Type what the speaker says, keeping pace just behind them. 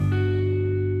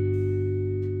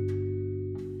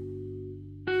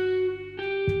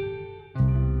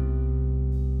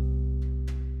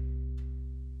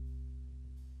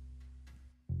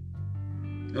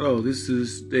Hello, this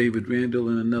is David Randall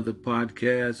in another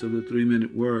podcast of the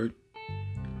 3-Minute Word.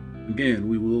 Again,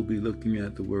 we will be looking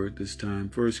at the word this time,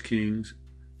 1 Kings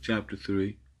chapter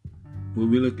 3. We'll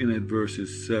be looking at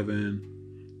verses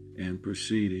 7 and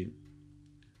proceeding.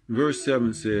 Verse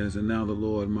 7 says, "And now the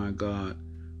Lord my God,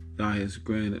 thou hast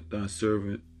granted thy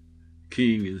servant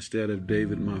king instead of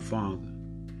David my father.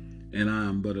 And I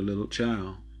am but a little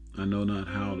child. I know not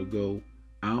how to go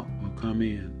out or come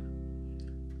in."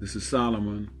 This is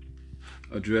Solomon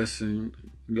addressing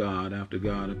God after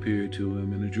God appeared to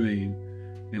him in a dream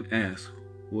and asked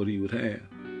what he would have.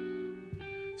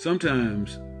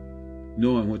 Sometimes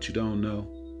knowing what you don't know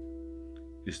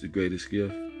is the greatest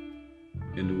gift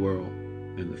in the world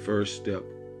and the first step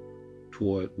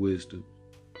toward wisdom.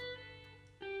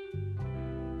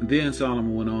 And then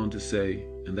Solomon went on to say,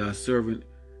 "And thy servant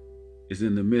is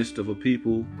in the midst of a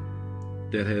people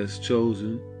that has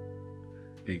chosen,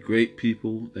 a great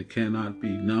people that cannot be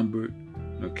numbered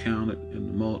nor counted in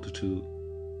the multitude.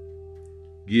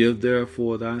 Give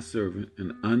therefore thy servant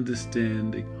an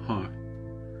understanding heart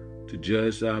to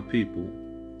judge thy people,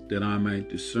 that I might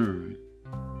discern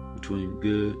between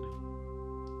good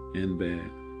and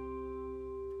bad."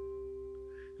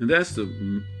 And that's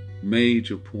the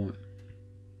major point.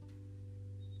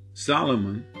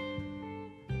 Solomon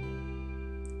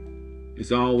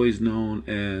is always known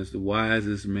as the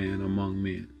wisest man among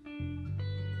men.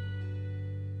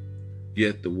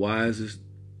 Yet the wisest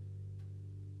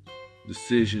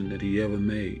decision that he ever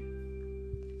made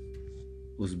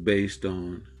was based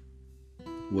on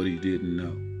what he didn't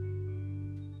know.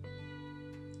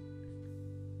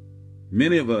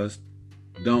 Many of us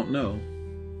don't know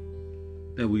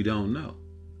that we don't know.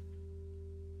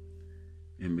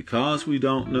 And because we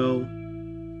don't know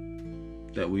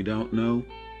that we don't know,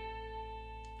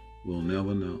 we'll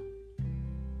never know.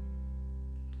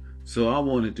 So I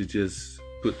wanted to just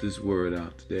put this word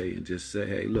out today and just say,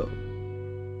 hey, look,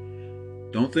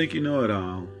 don't think you know it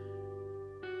all.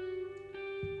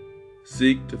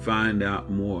 Seek to find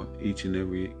out more each and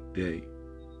every day.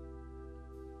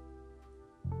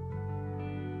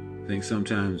 I think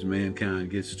sometimes mankind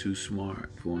gets too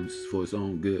smart for its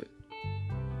own good.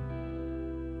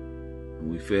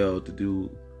 And we fail to do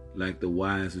like the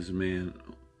wisest man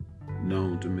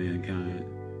known to mankind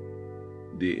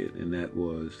did, and that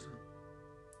was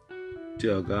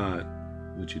tell God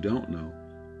what you don't know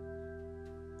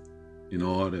in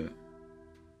order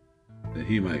that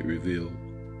he might reveal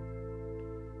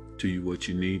to you what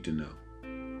you need to know.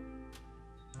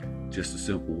 Just a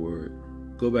simple word.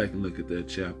 Go back and look at that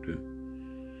chapter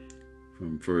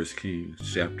from 1 Kings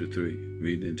chapter 3.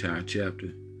 Read the entire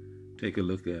chapter. Take a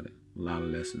look at it. A lot of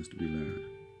lessons to be learned.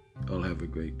 All have a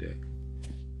great day.